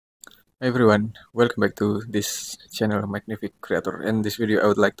Hi everyone, welcome back to this channel Magnific Creator. In this video I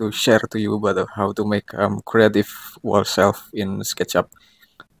would like to share to you about how to make creative wall shelf in SketchUp.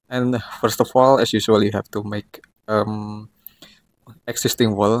 And first of all, as usual, you have to make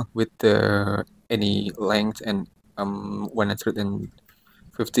existing wall with any length and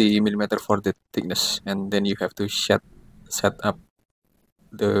 150 millimeter for the thickness, and then you have to set up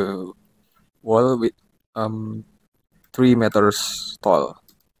the wall with 3 meters tall.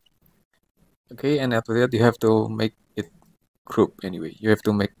 Okay, and after that you have to make it group. Anyway, you have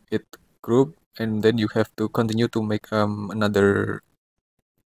to make it group, and then you have to continue to make another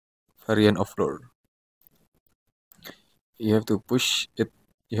variant of floor. You have to push it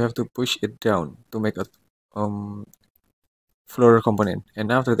down to make a um floor component, and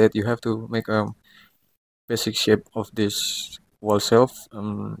after that you have to make a basic shape of this wall shelf.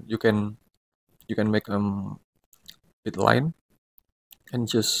 You can make with line and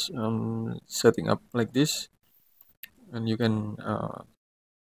just setting up like this, and you can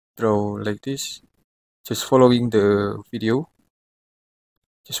draw like this, just following the video.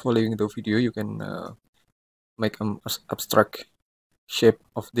 You can make an abstract shape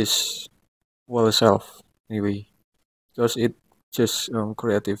of this wall shelf. Anyway, because it just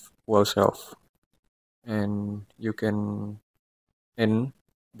creative wall shelf, and you can end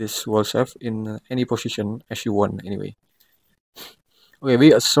this wall shelf in any position as you want. Anyway, okay,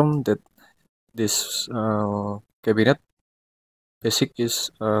 we assume that this cabinet basic is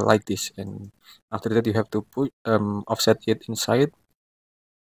like this, and after that you have to put offset it inside.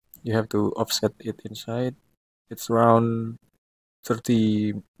 You have to offset it inside. It's around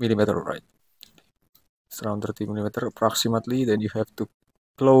 30 millimeter, right? It's around 30 millimeter approximately. Then you have to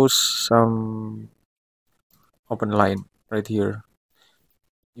close some open line right here.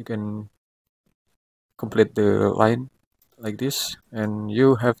 You can complete the line like this, and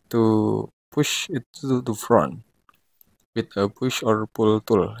you have to push it to the front with a push or pull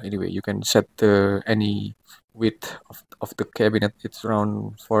tool. Anyway, you can set any width of the cabinet. It's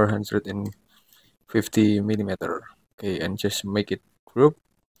around 450 millimeter. Okay, and just make it group,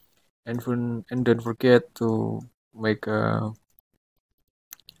 and don't forget to make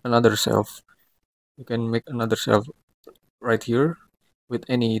another shelf. You can make another shelf right here with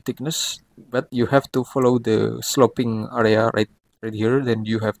any thickness, but you have to follow the sloping area right here. Then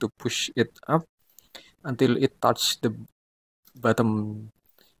you have to push it up until it touch the bottom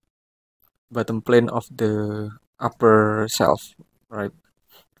bottom plane of the upper shelf, right?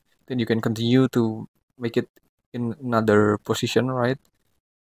 Then you can continue to make it in another position, right?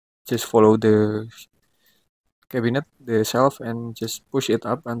 Just follow the cabinet, the shelf, and just push it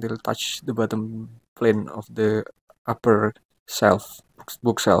up until touch the bottom plane of the upper shelf,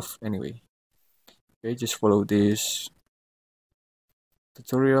 bookshelf. Anyway, okay, just follow this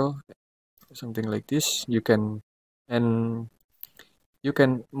tutorial, something like this. And you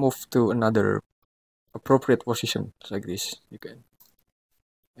can move to another appropriate position like this. You can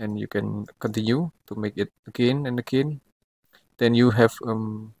continue to make it again and again. Then you have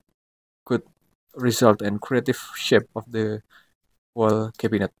good result and creative shape of the wall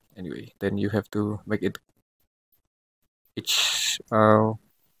cabinet. Anyway, then you have to make it each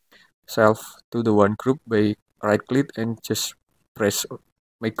shelf to the one group by right click and just press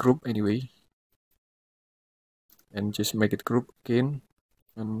make group. Anyway, and just make it group again,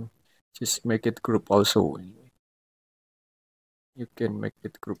 and just make it group also. Anyway, you can make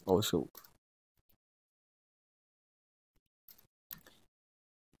it group also,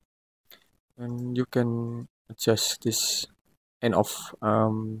 and you can adjust this end of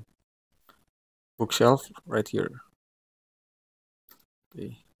bookshelf right here.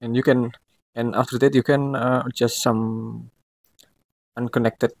 Okay, and after that you can adjust some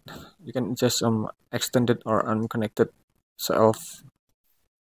unconnected. You can adjust some extended or unconnected shelf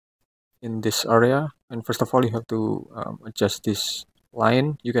in this area. And first of all, you have to adjust this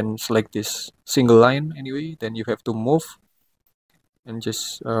line. You can select this single line. Anyway, then you have to move and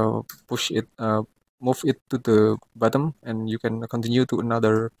just push it, move it to the bottom, and you can continue to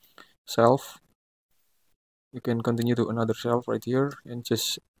another shelf. You can continue to another shelf right here, and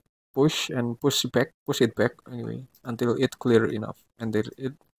just push it back anyway until it clear enough, and then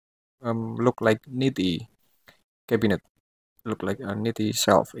it look like nitty cabinet, look like a nitty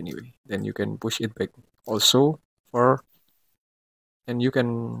shelf. Anyway, then you can push it back also for, and you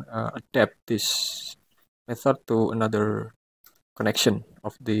can adapt this method to another connection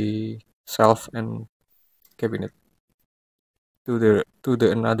of the shelf and cabinet to the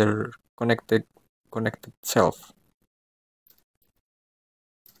another connected shelf.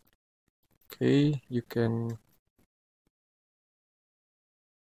 Okay, you can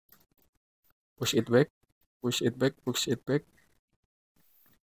push it back, push it back, push it back,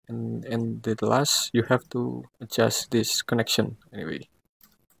 and the last you have to adjust this connection anyway.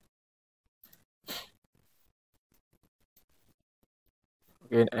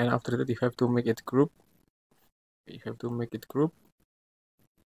 Okay, and after that you have to make it group. You have to make it group,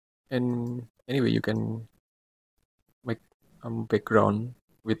 and anyway you can make background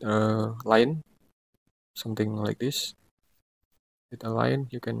with a line, something like this. With a line,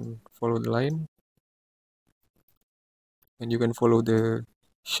 you can follow the line, and you can follow the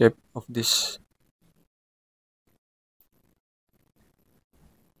shape of this.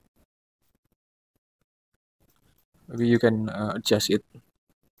 Maybe you can adjust it.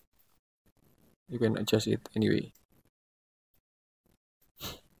 You can adjust it anyway.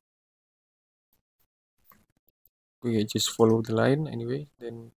 Okay, just follow the line anyway,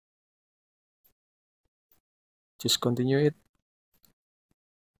 then just continue it.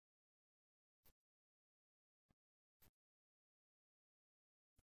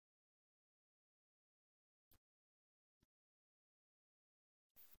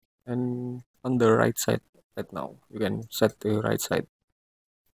 And on the right side right now, you can set the right side.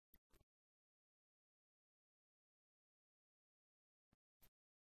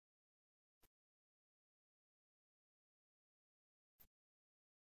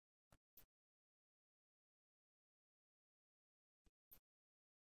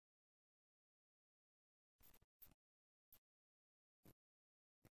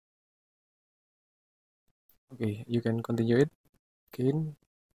 Okay, you can continue it again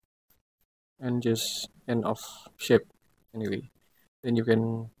and just end off shape anyway. Then you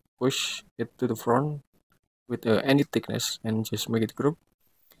can push it to the front with any thickness and just make it group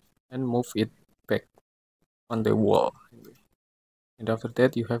and move it back on the wall anyway. And after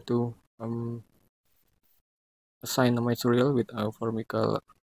that you have to assign a material with a vertical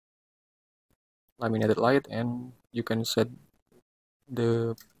laminated light, and you can set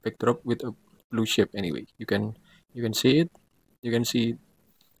the backdrop with a blue shape anyway. You can see it, you can see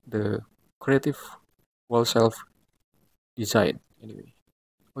the creative wall shelf design anyway.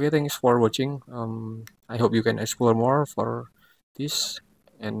 Okay, thanks for watching. I hope you can explore more for this,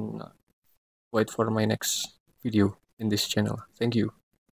 and wait for my next video in this channel. Thank you.